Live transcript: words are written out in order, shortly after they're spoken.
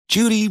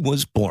Judy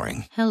was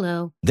boring.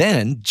 Hello.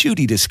 Then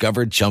Judy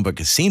discovered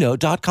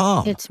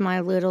ChumbaCasino.com. It's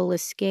my little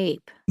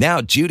escape. Now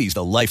Judy's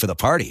the life of the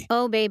party.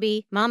 Oh,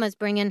 baby, mama's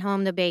bringing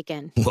home the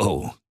bacon.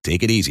 Whoa,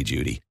 take it easy,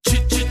 Judy.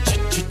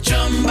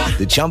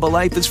 The Chumba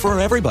life is for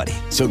everybody.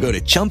 So go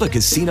to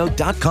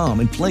ChumbaCasino.com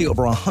and play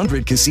over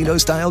 100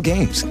 casino-style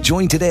games.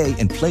 Join today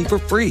and play for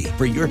free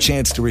for your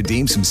chance to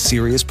redeem some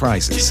serious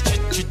prizes.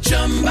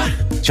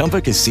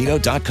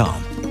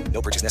 ChumbaCasino.com.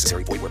 No purchase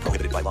necessary. Void where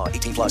prohibited by law.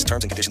 18 plus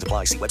terms and conditions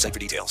apply. See website for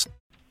details.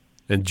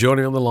 And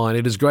joining on the line,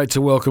 it is great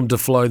to welcome to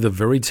Flow the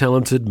very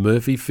talented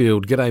Murphi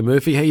Field. G'day,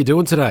 Murphy. How you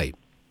doing today?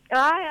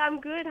 Hi, I'm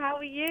good. How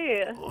are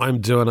you? I'm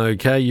doing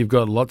okay. You've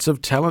got lots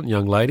of talent,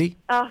 young lady.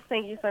 Oh,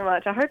 thank you so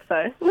much. I hope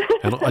so.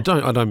 And I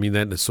don't mean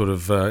that in a sort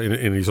of in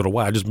any sort of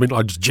way. I just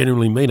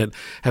genuinely mean it.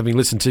 Having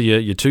listened to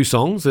your two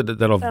songs that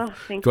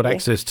I've got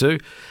access to,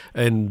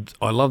 and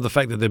I love the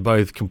fact that they're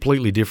both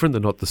completely different.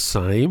 They're not the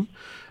same,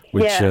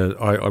 which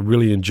I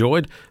really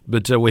enjoyed.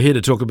 But we're here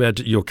to talk about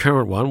your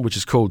current one, which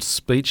is called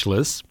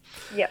Speechless.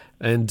 Yep.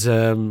 And,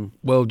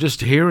 just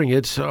hearing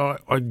it,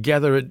 I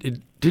gather it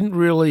didn't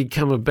really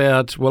come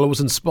about, well, it was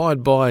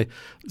inspired by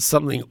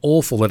something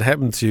awful that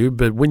happened to you,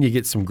 but when you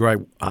get some great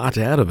art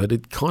out of it,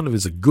 it kind of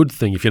is a good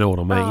thing, if you know what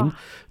I mean.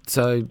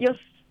 So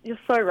You're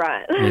so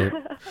right. Yeah.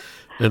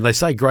 And they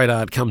say great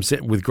art comes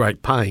with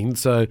great pain,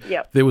 so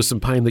there was some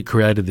pain that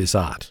created this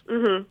art.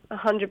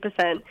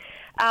 100%.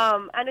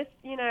 And it's,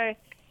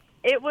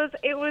 it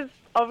was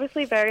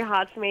obviously very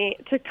hard for me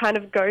to kind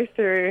of go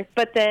through,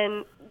 but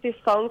then this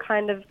song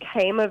kind of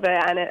came of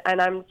it,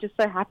 and I'm just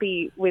so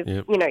happy with,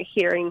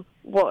 hearing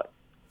what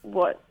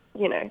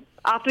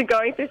after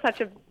going through such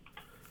a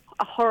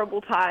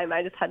horrible time,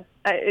 I just had,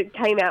 it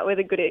came out with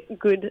a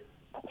good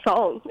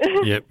song.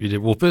 Yep, you did.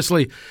 Well,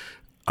 firstly,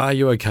 are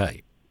you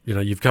okay?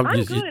 You've come.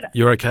 I'm good.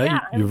 You're okay. Yeah,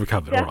 You've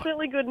recovered.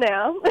 Definitely good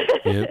now.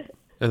 Yeah.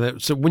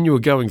 And so when you were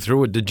going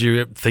through it, did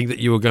you think that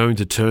you were going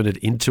to turn it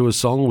into a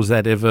song? Was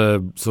that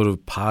ever sort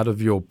of part of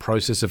your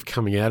process of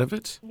coming out of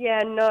it?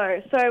 Yeah,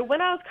 no. So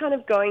when I was kind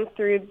of going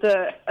through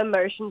the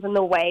emotions and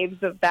the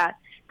waves of that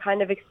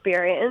kind of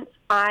experience,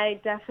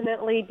 I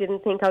definitely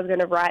didn't think I was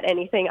going to write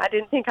anything. I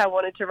didn't think I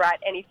wanted to write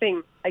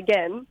anything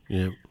again.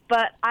 Yeah.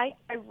 But I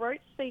wrote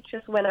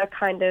Speechless when I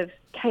kind of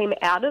came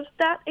out of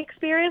that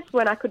experience,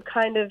 when I could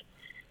kind of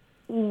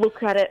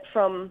look at it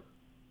from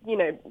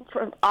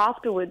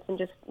afterwards and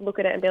just look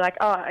at it and be like,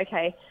 oh,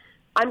 okay,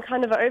 I'm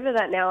kind of over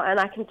that now, and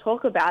I can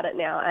talk about it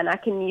now, and I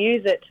can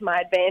use it to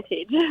my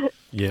advantage.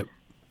 Yep.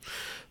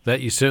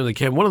 That you certainly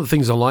can. One of the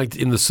things I liked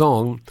in the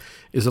song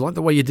is I like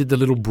the way you did the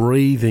little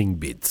breathing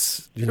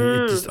bits.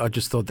 I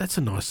just thought that's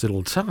a nice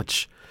little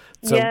touch.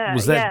 So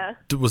was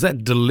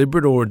that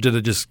deliberate, or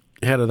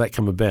how did that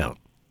come about?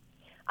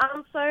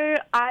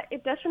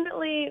 It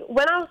definitely,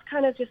 when I was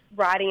kind of just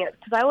writing it,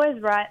 because I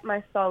always write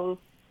my songs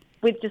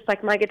with just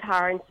like my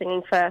guitar and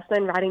singing first,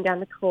 then writing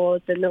down the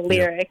chords and the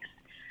lyrics.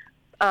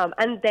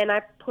 And then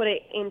I put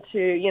it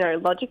into,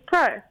 Logic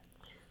Pro.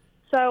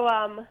 So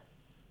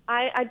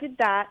I did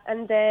that,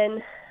 and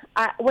then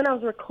when I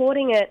was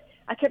recording it,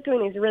 I kept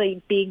doing these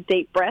really big,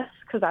 deep breaths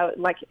because I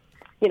was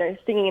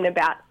singing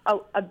about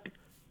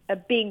a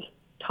big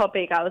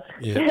topic. I was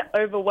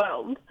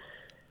overwhelmed.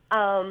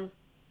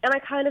 And I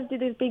kind of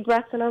did these big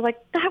breaths, and I was like,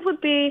 that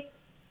would be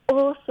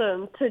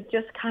awesome to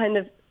just kind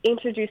of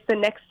introduce the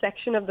next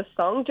section of the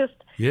song, just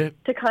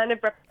to kind of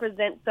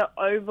represent the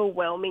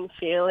overwhelming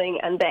feeling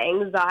and the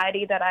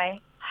anxiety that I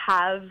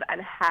have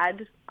and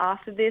had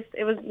after this.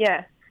 It was,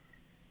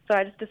 so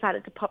I just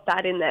decided to pop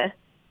that in there.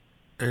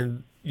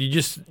 And you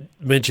just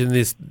mentioned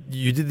this,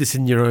 you did this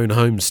in your own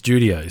home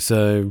studio,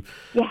 so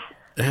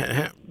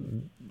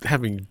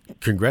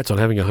congrats on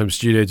having a home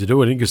studio to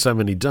do it, because so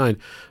many don't,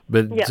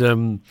 but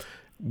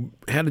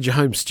how did your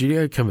home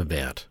studio come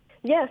about?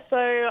 Yeah,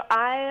 so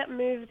I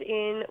moved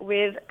in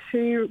with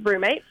two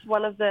roommates.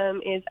 One of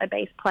them is a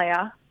bass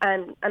player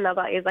and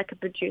another is like a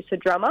producer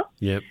drummer.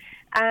 Yep.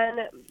 And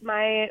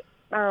my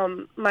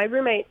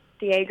roommate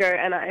Diego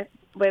and I,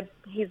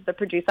 he's the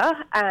producer,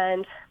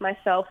 and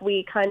myself,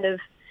 we kind of,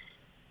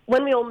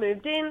 when we all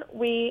moved in,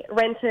 we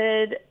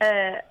rented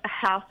a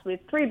house with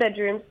 3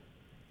 bedrooms,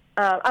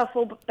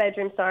 4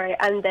 bedrooms,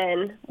 and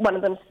then one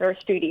of them's for a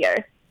studio.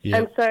 Yep.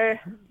 And so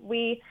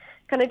we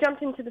kind of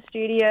jumped into the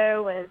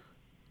studio and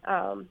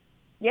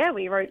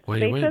we wrote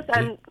Speechless,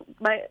 and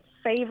my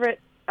favourite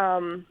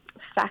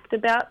fact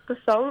about the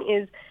song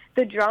is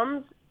the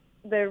drums,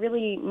 the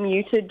really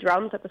muted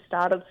drums at the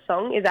start of the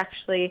song is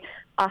actually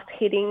us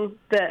hitting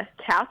the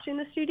couch in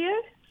the studio.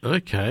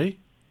 Okay.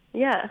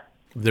 Yeah.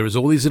 There is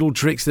all these little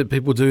tricks that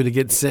people do to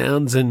get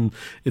sounds, and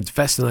it's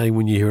fascinating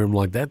when you hear them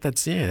like that.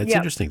 That's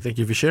interesting. Thank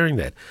you for sharing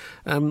that.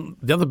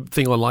 The other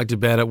thing I liked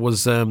about it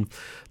was the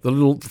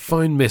little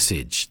phone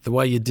message, the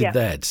way you did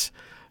that.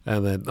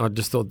 And I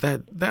just thought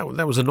that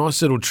was a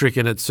nice little trick,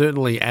 and it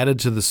certainly added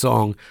to the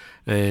song.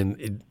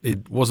 And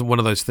it wasn't one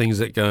of those things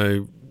that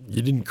go,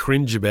 You didn't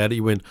cringe about it.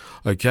 You went,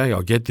 okay,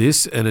 I get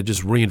this, and it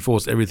just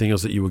reinforced everything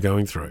else that you were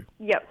going through.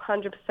 Yep,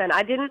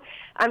 100%.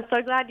 I'm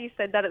so glad you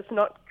said that it's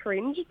not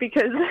cringe,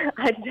 because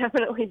I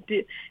definitely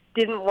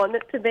didn't want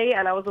it to be,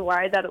 and I was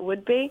worried that it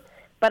would be.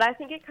 But I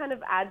think it kind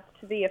of adds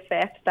to the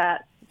effect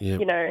that,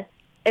 you know,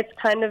 it's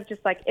kind of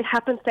just like it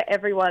happens to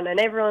everyone, and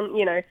everyone,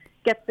 you know,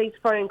 gets these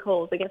phone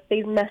calls, they get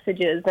these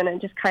messages, and it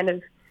just kind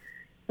of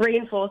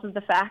reinforces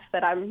the fact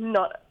that I'm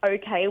not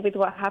okay with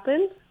what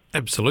happened.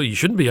 Absolutely. You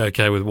shouldn't be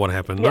okay with what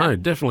happened. Yeah. No,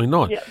 definitely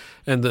not. Yeah.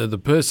 And the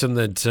person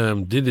that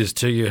did this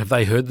to you, have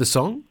they heard the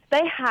song?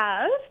 They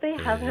have. They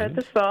have heard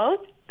the song.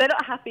 They're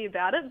not happy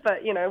about it,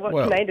 but, you know, what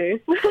can they do?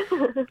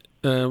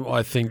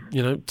 I think,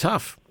 you know,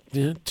 tough.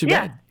 Yeah, too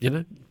bad, you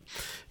know.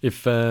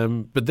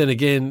 But then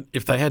again,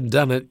 if they hadn't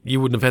done it, you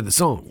wouldn't have had the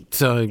song.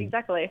 So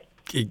exactly.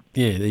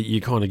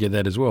 You kind of get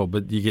that as well,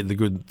 but you get the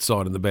good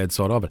side and the bad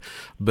side of it.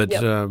 But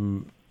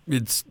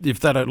it's if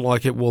they don't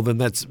like it, well, then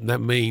that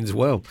means,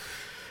 well,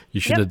 you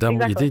should have done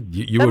what you did.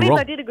 You were wrong. That means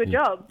I did a good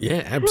job.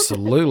 Yeah,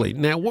 absolutely.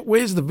 Now,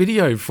 where's the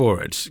video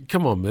for it?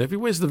 Come on, Murphy,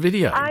 where's the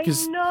video? I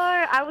know.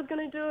 I was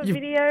going to do a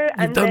video.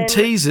 You've done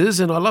teasers,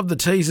 and I love the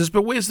teasers,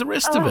 but where's the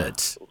rest of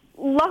it?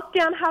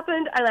 Lockdown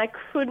happened, and I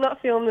could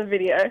not film the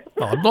video.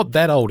 Oh, not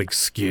that old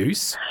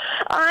excuse.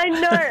 I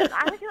know.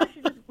 I reckon I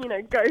should just, you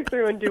know, go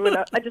through and do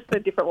a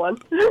different one.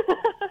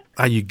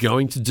 Are you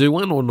going to do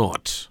one or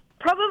not?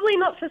 Probably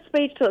not for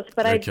Speechless,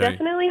 but I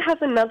definitely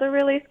have another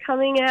release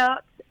coming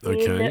out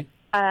in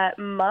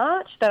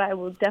March that I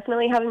will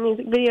definitely have a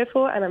music video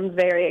for, and I'm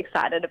very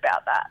excited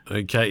about that.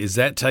 Okay, is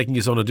that taking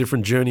us on a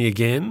different journey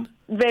again?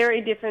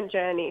 Very different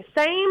journey.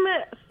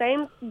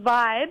 Same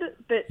vibe,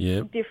 but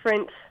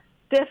different.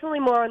 Definitely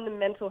more on the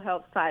mental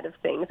health side of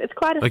things. It's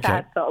quite a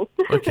sad song.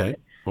 Okay,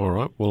 all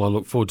right. Well, I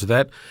look forward to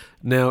that.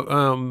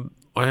 Now,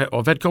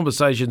 I've had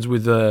conversations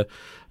with a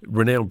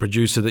renowned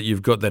producer that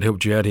you've got that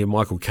helped you out here,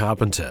 Michael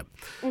Carpenter.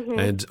 Mm-hmm.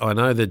 And I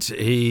know that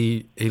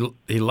he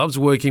loves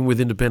working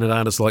with independent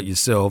artists like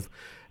yourself.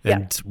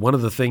 And one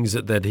of the things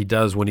that he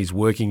does when he's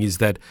working is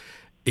that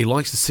he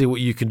likes to see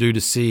what you can do to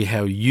see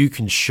how you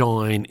can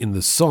shine in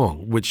the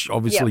song, which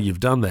obviously you've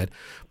done that.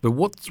 But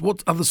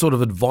what other sort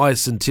of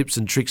advice and tips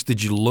and tricks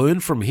did you learn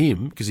from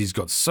him? Because he's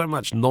got so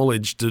much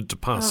knowledge to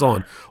pass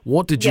on.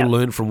 What did you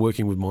learn from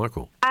working with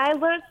Michael? I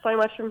learned so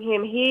much from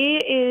him. He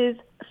is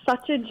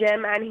such a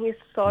gem, and he's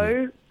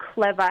so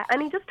clever.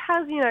 And he just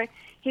has, you know,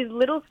 his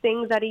little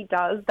things that he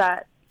does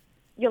that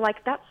you're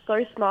like, that's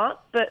so smart,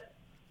 but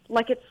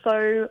like it's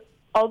so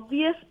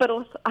obvious, but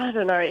also, I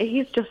don't know,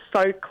 he's just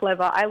so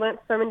clever. I learned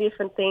so many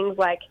different things,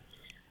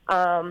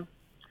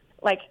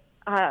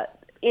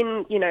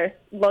 in, you know,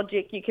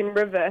 Logic, you can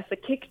reverse a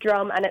kick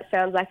drum and it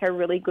sounds like a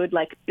really good,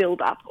 like,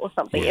 build-up or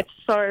something. He's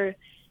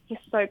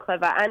so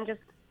clever. And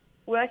just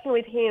working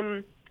with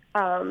him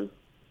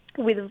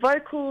with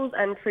vocals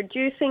and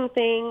producing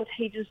things,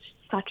 he's just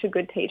such a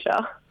good teacher.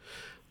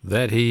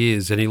 That he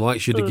is, and he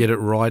likes you to get it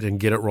right and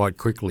get it right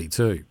quickly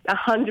too.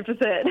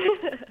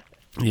 100%.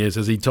 Yes,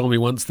 as he told me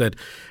once that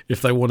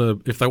if they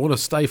want to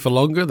stay for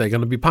longer, they're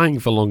going to be paying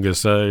for longer.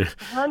 So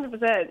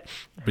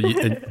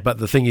 100%. But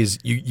the thing is,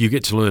 you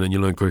get to learn and you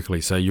learn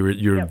quickly. So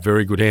you're in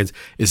very good hands.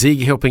 Is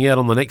he helping out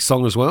on the next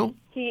song as well?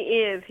 He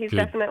is. He's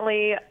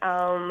definitely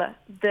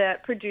the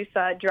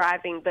producer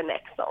driving the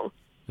next song.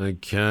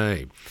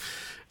 Okay.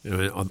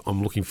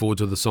 I'm looking forward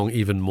to the song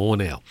even more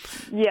now.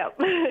 Yep.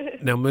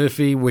 Now,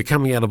 Murphy, we're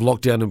coming out of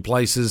lockdown in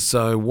places,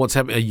 so what's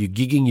happening? Are you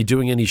gigging? You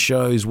doing any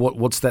shows?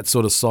 What's that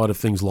sort of side of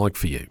things like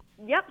for you?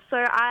 Yep, so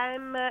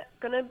I'm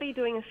going to be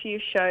doing a few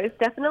shows.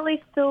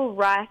 Definitely still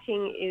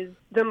writing is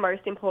the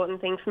most important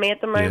thing for me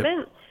at the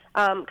moment.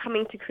 Yep.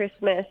 Coming to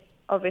Christmas,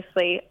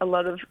 obviously, a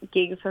lot of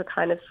gigs are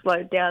kind of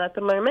slowed down at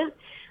the moment.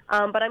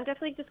 But I'm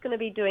definitely just going to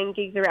be doing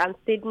gigs around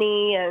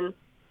Sydney and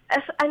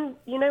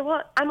you know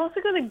what? I'm also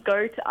going to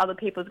go to other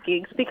people's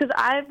gigs because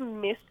I've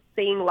missed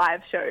seeing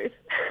live shows.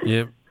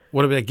 Yeah.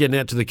 What about getting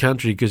out to the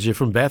country? Because you're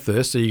from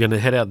Bathurst, so you're going to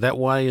head out that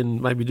way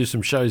and maybe do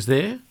some shows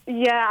there?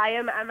 Yeah, I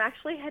am. I'm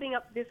actually heading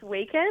up this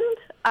weekend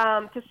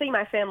to see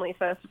my family,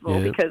 first of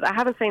all, because I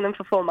haven't seen them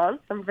for 4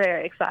 months. I'm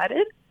very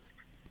excited.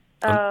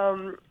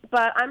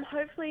 But I'm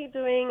hopefully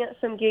doing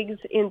some gigs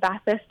in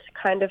Bathurst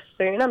kind of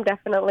soon. I'm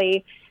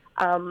definitely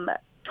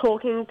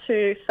talking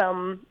to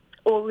some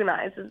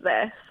organisers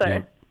there.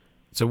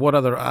 So what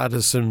other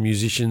artists and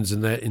musicians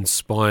and that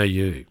inspire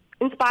you?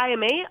 Inspire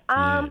me?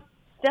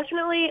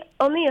 Definitely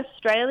on the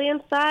Australian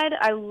side,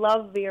 I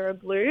love Vera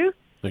Blue.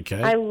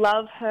 Okay. I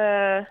love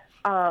her,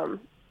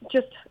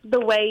 just the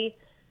way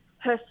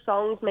her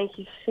songs make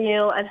you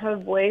feel, and her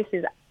voice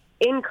is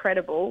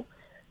incredible.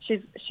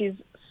 She's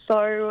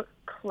so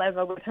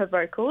clever with her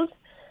vocals.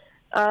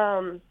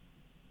 And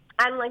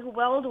like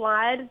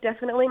worldwide,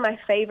 definitely my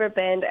favorite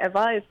band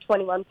ever is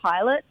 21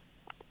 Pilots.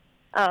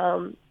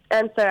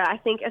 And so I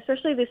think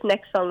especially this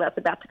next song that's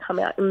about to come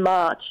out in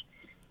March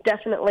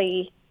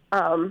definitely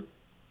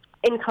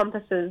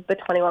encompasses the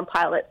 21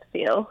 Pilots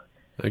feel.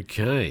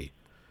 Okay.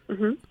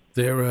 Mm-hmm.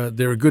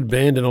 They're a good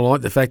band, and I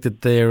like the fact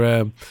that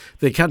they're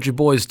country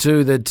boys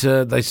too. That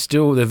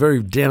they're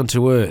very down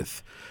to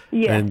earth,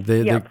 Yeah. And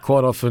they're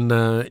quite often,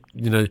 I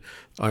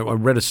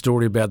read a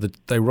story about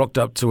that they rocked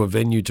up to a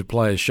venue to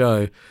play a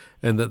show,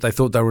 and that they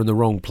thought they were in the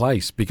wrong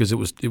place because it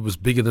was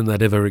bigger than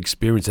they'd ever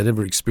experienced. They'd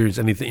never experienced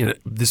anything in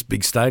this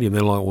big stadium.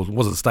 They're like, well, it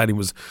wasn't a stadium, it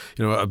was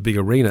a big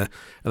arena.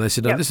 And they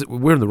said, no,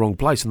 we're in the wrong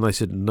place. And they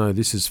said, no,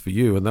 this is for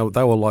you. And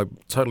they were like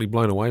totally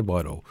blown away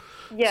by it all.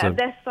 Yeah,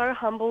 they're so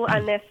humble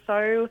and they're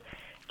so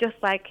just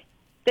like,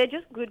 they're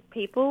just good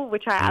people,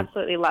 which I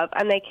absolutely love.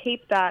 And they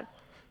keep that,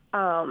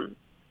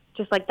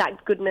 just like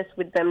that goodness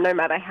with them no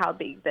matter how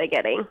big they're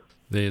getting.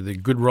 They're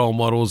good role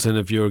models, and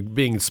if you're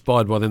being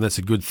inspired by them, that's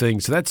a good thing.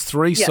 So that's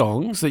 3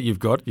 songs that you've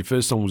got. Your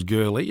first song was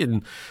Girly,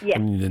 and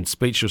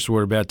Speechless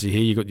we're about to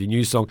hear. You got your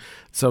new song.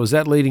 So is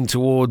that leading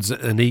towards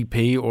an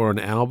EP or an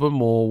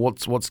album, or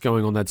what's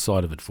going on that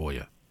side of it for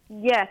you?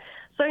 Yeah,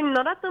 so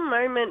not at the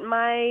moment.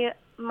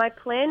 My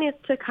plan is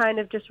to kind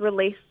of just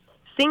release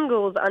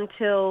singles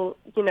until,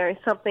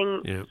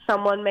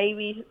 someone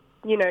maybe,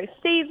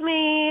 sees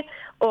me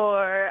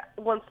or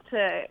wants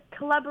to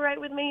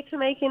collaborate with me to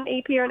make an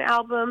EP or an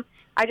album.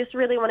 I just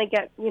really want to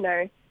get,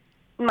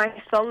 my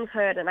songs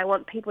heard, and I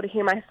want people to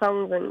hear my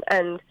songs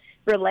and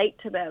relate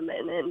to them.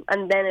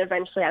 And then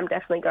eventually I'm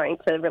definitely going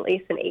to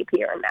release an EP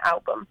or an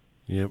album.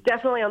 Yep.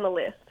 Definitely on the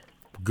list.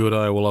 Good.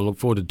 Well, I look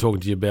forward to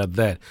talking to you about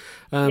that.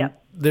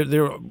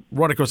 They're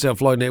right across our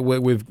Flow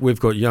network. We've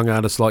got young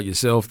artists like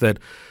yourself that,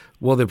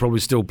 while they're probably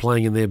still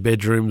playing in their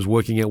bedrooms,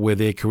 working out where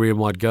their career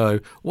might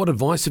go, what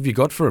advice have you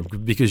got for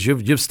them? Because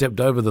you've stepped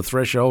over the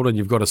threshold and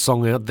you've got a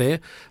song out there.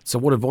 So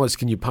what advice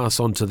can you pass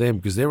on to them?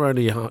 Because they're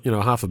only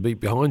half a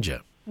beat behind you.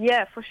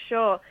 Yeah, for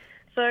sure.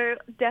 So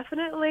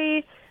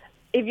definitely,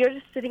 if you're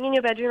just sitting in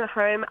your bedroom at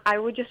home, I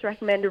would just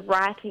recommend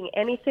writing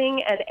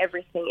anything and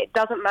everything. It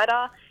doesn't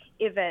matter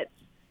if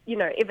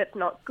it's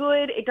not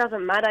good. It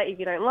doesn't matter if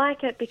you don't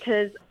like it,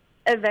 because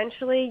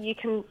eventually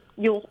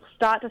you'll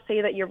start to see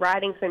that your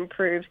writing's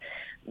improved.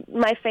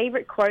 My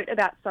favorite quote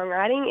about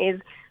songwriting is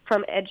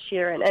from Ed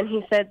Sheeran, and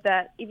he said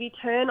that if you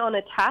turn on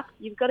a tap,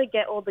 you've got to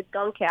get all the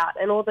gunk out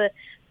and all the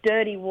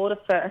dirty water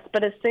first,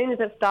 but as soon as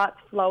it starts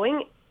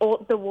flowing,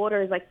 all the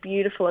water is like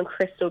beautiful and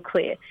crystal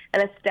clear.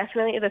 And it's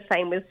definitely the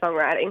same with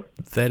songwriting.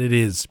 That it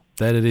is.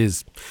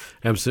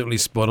 Absolutely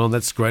spot on.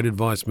 That's great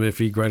advice,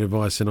 Murphy. Great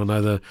advice. And I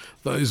know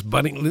those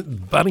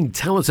budding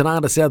talented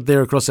artists out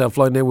there across our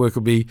Flow network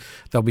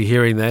they'll be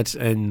hearing that.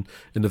 And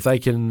if they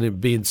can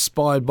be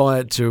inspired by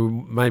it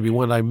to maybe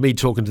one day me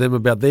talking to them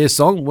about their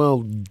song,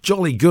 well,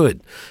 jolly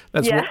good.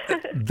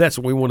 That's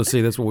what we want to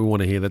see. That's what we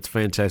want to hear. That's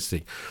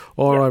fantastic.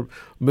 All right,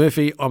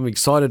 Murphy, I'm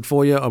excited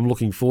for you. I'm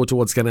looking forward to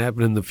what's going to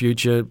happen in the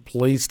future.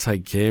 Please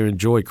take care.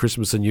 Enjoy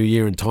Christmas and New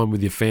Year and time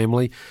with your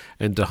family.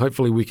 And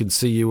hopefully we can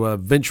see you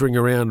venturing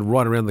around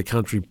right around the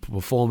country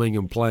performing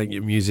and playing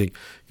your music,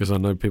 because I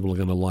know people are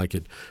going to like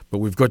it. But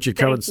we've got your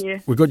current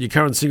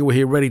single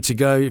here ready to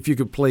go. If you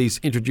could please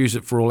introduce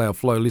it for all our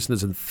Flow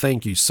listeners, and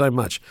thank you so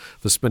much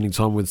for spending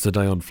time with us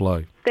today on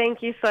Flow.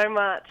 Thank you so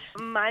much.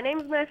 My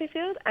name's Murphy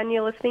Field, and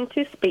you're listening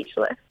to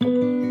Speechless.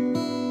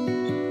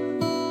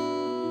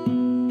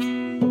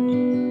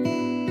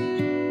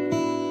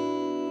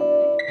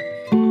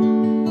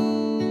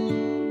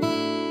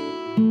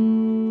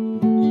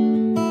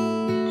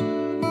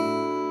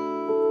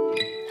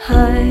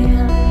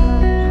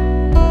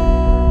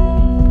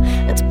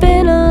 It's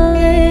been a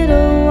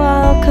little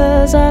while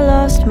 'cause I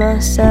lost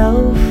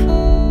myself.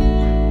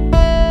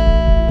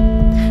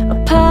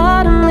 A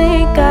part of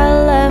me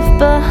got left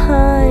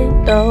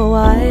behind. Oh,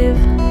 I've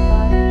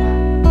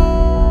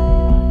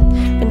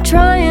been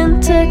trying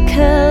to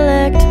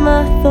collect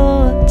my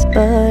thoughts,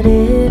 but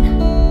it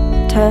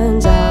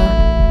turns out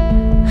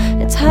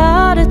it's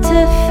harder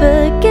to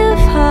forgive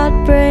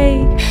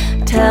heartbreak.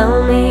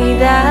 Tell me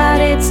that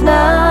it's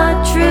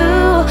not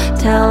true.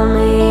 Tell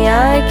me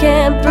I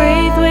can't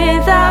breathe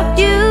without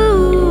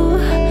you.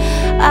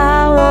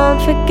 I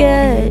won't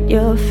forget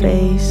your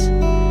face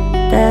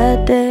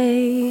that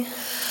day.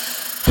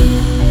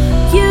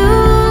 You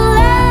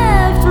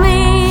left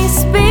me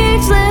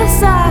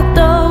speechless. I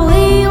thought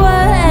we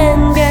were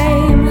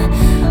endgame.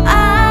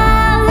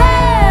 I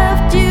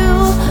left you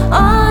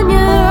on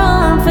your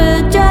own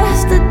for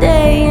just a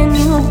day, and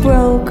you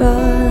broke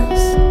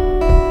us.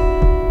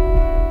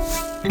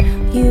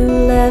 You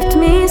left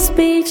me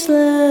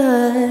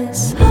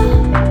speechless.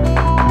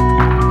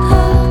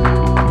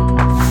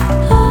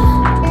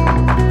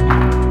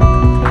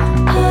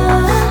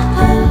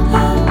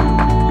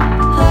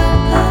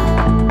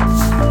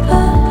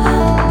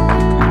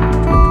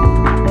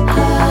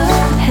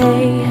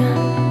 Hey,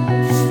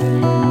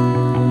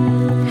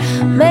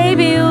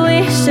 maybe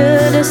we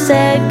should have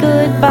said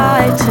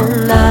goodbye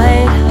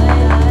tonight.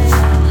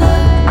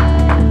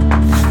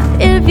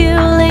 If you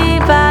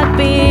leave, I'd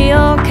be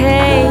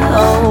okay.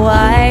 Oh,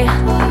 why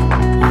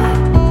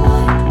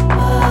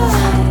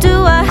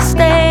do I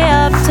stay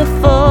up to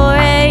 4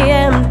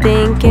 a.m.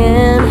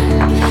 thinking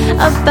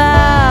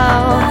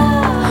about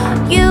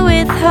you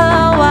with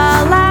her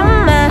while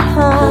I'm at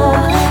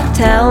home?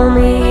 Tell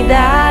me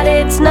that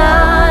it's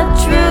not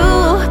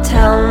true.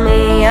 Tell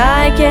me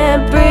I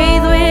can't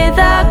breathe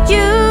without you.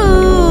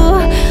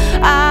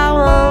 I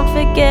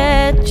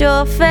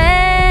your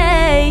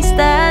face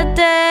that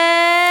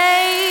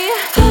day.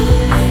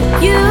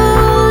 You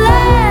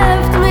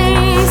left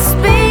me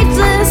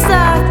speechless.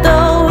 I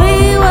thought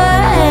we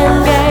were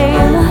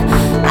endgame.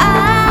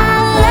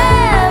 I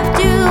left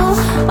you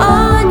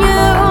on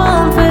your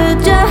own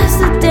for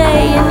just a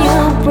day, and you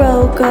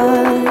broke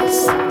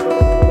us.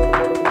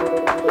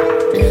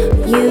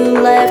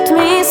 You left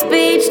me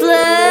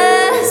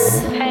speechless.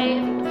 Hey,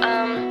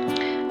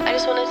 I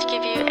just wanted to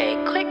give you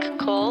a quick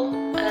call,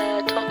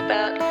 talk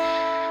about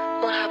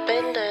what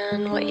happened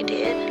and what you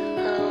did.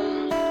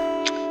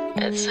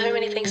 There's so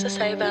many things to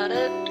say about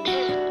it.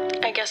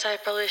 I guess I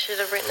probably should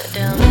have written it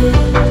down.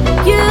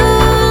 You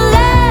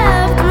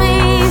left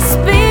me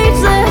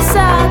speechless.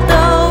 I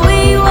thought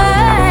we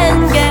were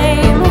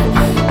endgame.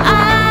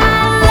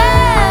 I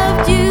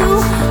left you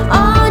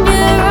on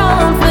your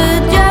own for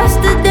just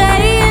a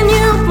day, and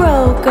you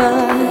broke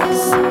us.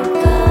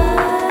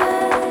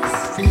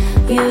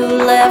 You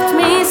left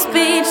me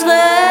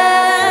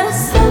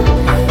speechless.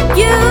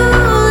 You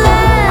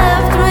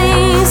left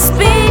me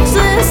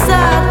speechless.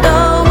 I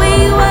thought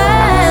we were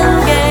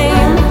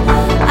endgame.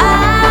 I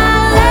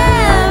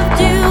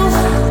left you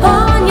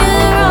on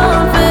your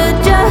own for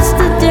just a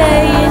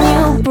day, and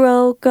you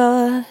broke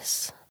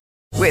us.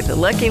 With the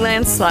Lucky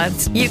Land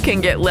Slots, you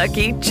can get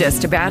lucky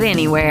just about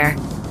anywhere.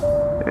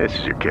 This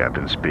is your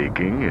captain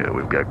speaking.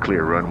 We've got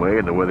clear runway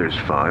and the weather's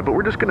fine, but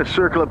we're just going to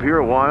circle up here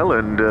a while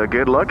and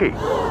get lucky.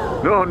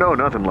 No,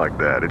 nothing like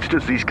that. It's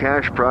just these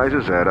cash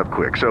prizes add up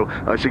quick. So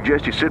I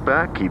suggest you sit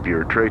back, keep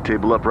your tray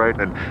table upright,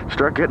 and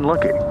start getting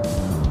lucky.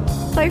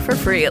 Play for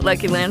free at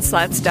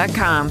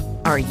LuckyLandSlots.com.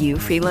 Are you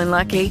feeling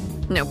lucky?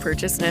 No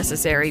purchase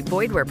necessary.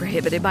 Void where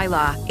prohibited by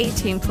law.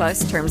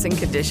 18+ terms and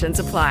conditions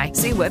apply.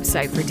 See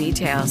website for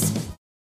details.